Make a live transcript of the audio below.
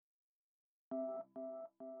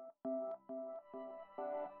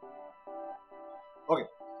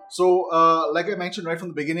So, like I mentioned right from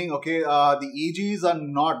the beginning, okay, the EGs are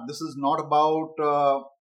not. This is not about.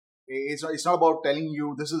 It's not about telling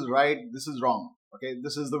you this is right, this is wrong. Okay,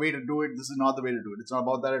 this is the way to do it. This is not the way to do it. It's not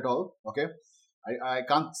about that at all. Okay, I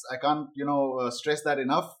can't stress that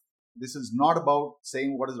enough. This is not about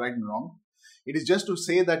saying what is right and wrong. It is just to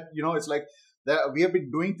say that it's like that we have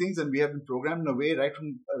been doing things and we have been programmed in a way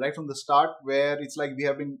right from the start where it's like we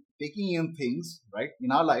have been taking in things right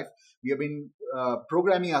in our life. We have been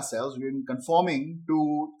programming ourselves. We've been conforming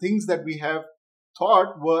to things that we have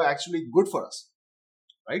thought were actually good for us,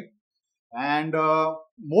 right? And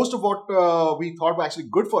most of what we thought were actually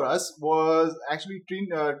good for us was actually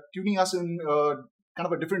tuning us in kind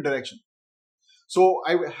of a different direction. So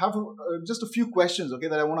I have just a few questions, okay,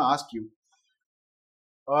 that I want to ask you,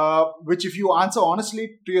 which if you answer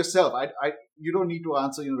honestly to yourself, you don't need to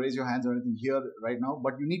answer, raise your hands or anything here right now,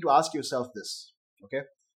 but you need to ask yourself this, okay?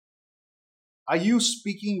 Are you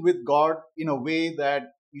speaking with God in a way that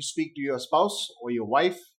you speak to your spouse or your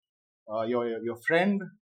wife, your friend,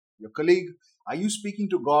 your colleague? Are you speaking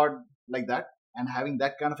to God like that and having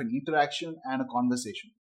that kind of an interaction and a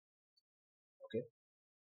conversation? Okay,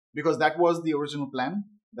 because that was the original plan.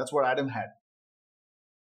 That's what Adam had.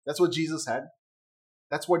 That's what Jesus had.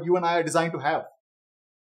 That's what you and I are designed to have.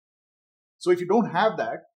 So if you don't have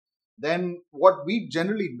that, then what we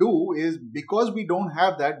generally do is, because we don't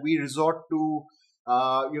have that, we resort to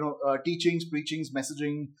teachings, preachings,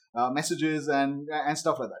 messages, and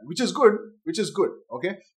stuff like that, which is good.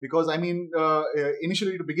 Okay, because I mean,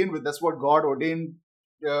 initially to begin with, that's what God ordained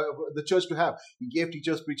the church to have. He gave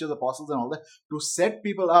teachers, preachers, apostles, and all that to set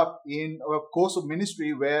people up in a course of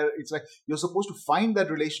ministry where it's like you're supposed to find that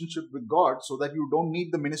relationship with God so that you don't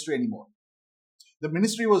need the ministry anymore. The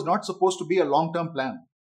ministry was not supposed to be a long-term plan.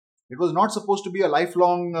 It was not supposed to be a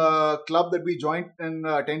lifelong club that we joined and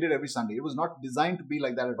attended every Sunday. It was not designed to be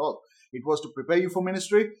like that at all. It was to prepare you for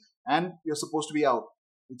ministry, and you're supposed to be out.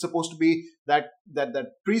 It's supposed to be that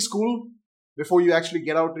preschool before you actually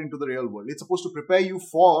get out into the real world. It's supposed to prepare you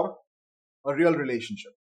for a real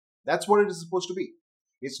relationship. That's what it is supposed to be.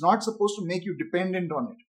 It's not supposed to make you dependent on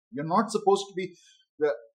it. You're not supposed to be.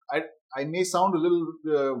 I may sound a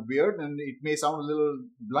little weird, and it may sound a little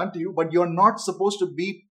blunt to you, but you're not supposed to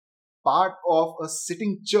be part of a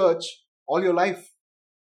sitting church all your life.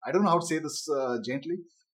 I don't know how to say this gently,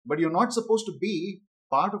 but you're not supposed to be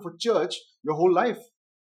part of a church your whole life.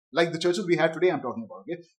 Like the churches we have today, I'm talking about.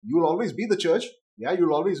 Okay? You'll always be the church. Yeah,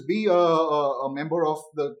 you'll always be a member of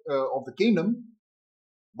the kingdom,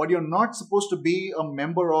 but you're not supposed to be a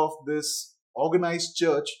member of this organized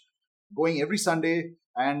church, going every Sunday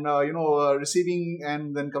and receiving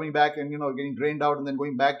and then coming back and getting drained out and then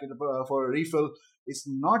going back for a refill. It's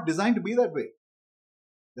not designed to be that way.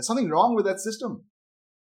 There's something wrong with that system.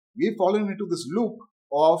 We've fallen into this loop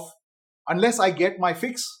of, unless I get my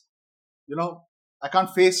fix, I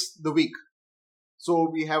can't face the week.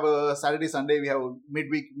 So we have a Saturday, Sunday, we have a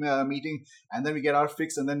midweek meeting, and then we get our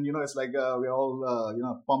fix, and then it's like we're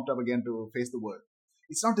all pumped up again to face the world.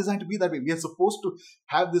 It's not designed to be that way. We are supposed to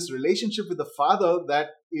have this relationship with the Father that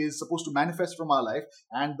is supposed to manifest from our life,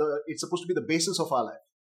 and it's supposed to be the basis of our life.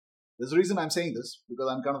 There's a reason I'm saying this, because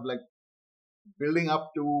I'm kind of like building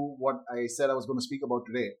up to what I said I was going to speak about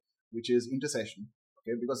today, which is intercession.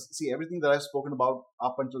 Okay, because see, everything that I've spoken about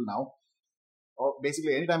up until now, or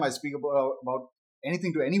basically anytime I speak about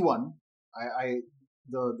anything to anyone,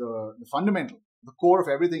 the fundamental, the core of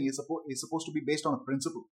everything is supposed to be based on a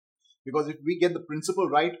principle. Because if we get the principle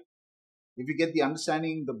right, if we get the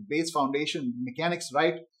understanding, the base foundation, mechanics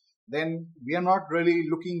right, then we are not really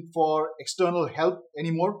looking for external help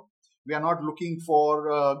anymore. We are not looking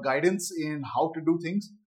for guidance in how to do things.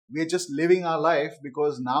 We are just living our life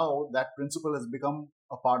because now that principle has become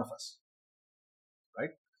a part of us, right?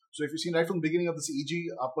 So if you've seen right from the beginning of this EG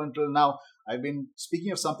up until now, I've been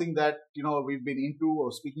speaking of something that we've been into,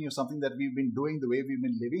 or speaking of something that we've been doing, the way we've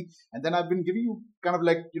been living, and then I've been giving you kind of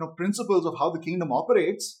like principles of how the kingdom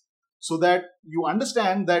operates, so that you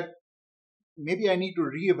understand that maybe I need to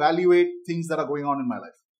reevaluate things that are going on in my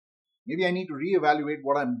life. Maybe I need to reevaluate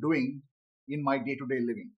what I'm doing in my day-to-day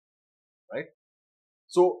living, right?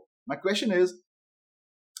 So my question is,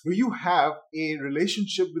 do you have a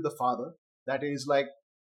relationship with the Father that is like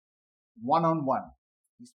one-on-one?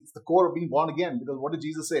 It's the core of being born again, because what did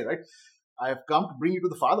Jesus say, right? I have come to bring you to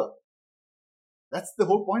the Father. That's the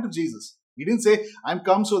whole point of Jesus. He didn't say, I'm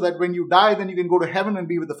come so that when you die, then you can go to heaven and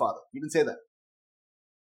be with the Father. He didn't say that.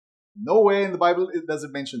 Nowhere in the Bible does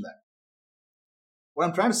it mention that. What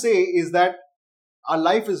I'm trying to say is that our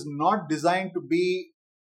life is not designed to be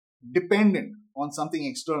dependent on something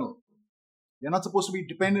external. We're not supposed to be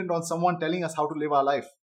dependent on someone telling us how to live our life.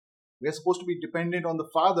 We are supposed to be dependent on the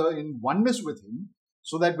Father in oneness with Him,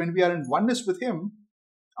 so that when we are in oneness with Him,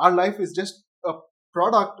 our life is just a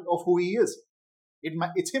product of who He is.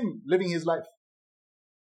 It's Him living His life.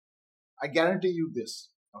 I guarantee you this.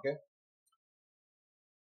 Okay?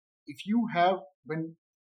 If you have,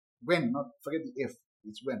 not forget the if,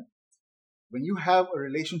 it's when. When you have a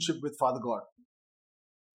relationship with Father God,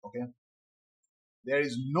 okay, there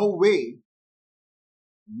is no way,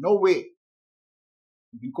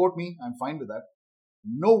 you can quote me, I'm fine with that.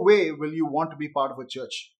 No way will you want to be part of a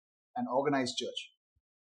church, an organized church.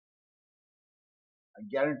 I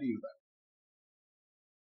guarantee you that.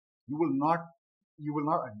 You will not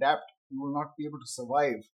adapt, you will not be able to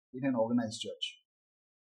survive in an organized church.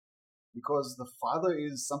 Because the Father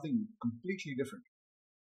is something completely different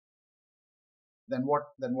than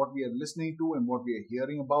what we are listening to and what we are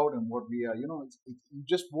hearing about and what we are, you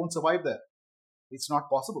just won't survive there. It's not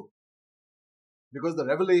possible. Because the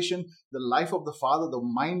revelation, the life of the Father, the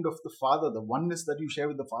mind of the Father, the oneness that you share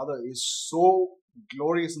with the Father is so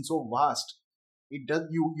glorious and so vast.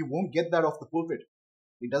 You won't get that off the pulpit.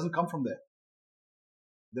 It doesn't come from there.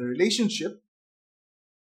 The relationship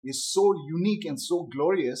is so unique and so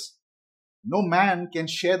glorious. No man can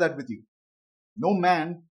share that with you. No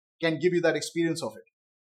man can give you that experience of it.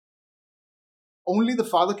 Only the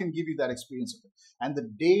Father can give you that experience of it. And the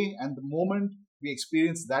day and the moment we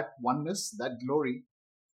experience that oneness, that glory,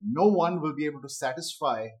 no one will be able to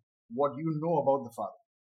satisfy what you know about the Father.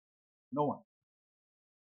 No one.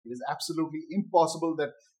 It is absolutely impossible that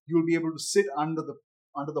you will be able to sit under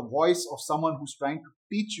the voice of someone who's trying to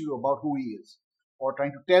teach you about who He is, or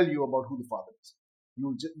trying to tell you about who the Father is.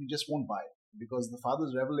 You just won't buy it, because the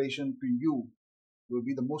Father's revelation to you will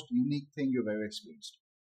be the most unique thing you've ever experienced.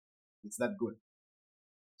 It's that good.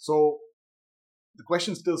 So the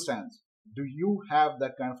question still stands. Do you have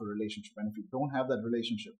that kind of a relationship? And if you don't have that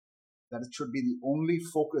relationship, that it should be the only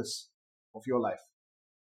focus of your life.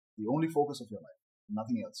 The only focus of your life.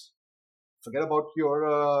 Nothing else. Forget about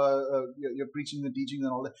your preaching and teaching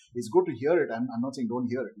and all that. It's good to hear it. I'm not saying don't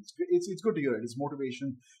hear it. It's good to hear it. It's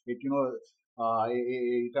motivation. It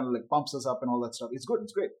kind of like pumps us up and all that stuff. It's good.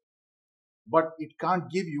 It's great. But it can't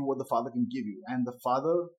give you what the Father can give you. And the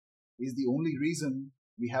Father is the only reason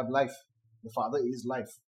we have life. The Father is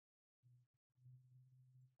life.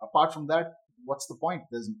 Apart from that, what's the point?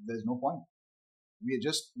 There's no point. We are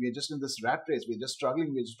just in this rat race. We're just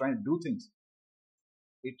struggling. We're just trying to do things.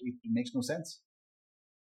 It makes no sense.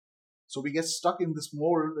 So we get stuck in this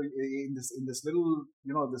mold, in this little,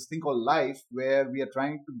 this thing called life, where we are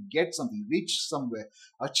trying to get something, reach somewhere,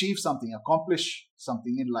 achieve something, accomplish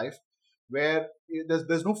something in life, where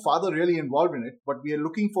there's no Father really involved in it, but we are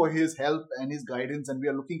looking for His help and His guidance, and we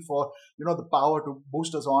are looking for, the power to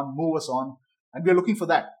boost us on, move us on, and we are looking for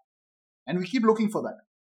that. And we keep looking for that,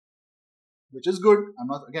 which is good.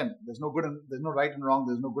 There's no good and there's no right and wrong,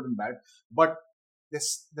 there's no good and bad, but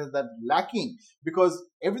there's that lacking, because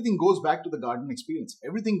everything goes back to the garden experience.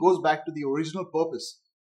 Everything goes back to the original purpose,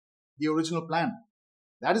 the original plan.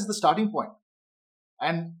 That is the starting point.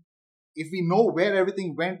 And if we know where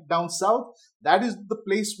everything went down south, that is the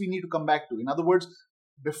place we need to come back to. In other words,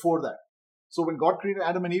 before that. So when God created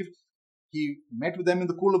Adam and Eve, He met with them in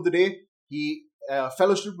the cool of the day. He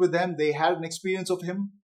fellowshiped with them. They had an experience of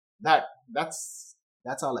Him. That's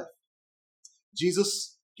our life.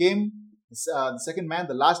 Jesus came, the second man,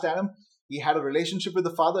 the last Adam. He had a relationship with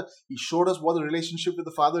the Father. He showed us what the relationship with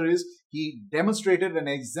the Father is. He demonstrated and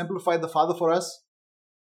exemplified the Father for us.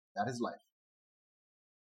 That is life.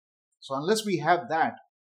 So unless we have that,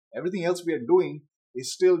 everything else we are doing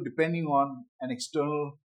is still depending on an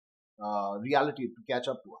external reality to catch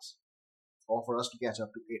up to us, or for us to catch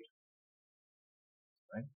up to it.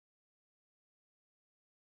 Right?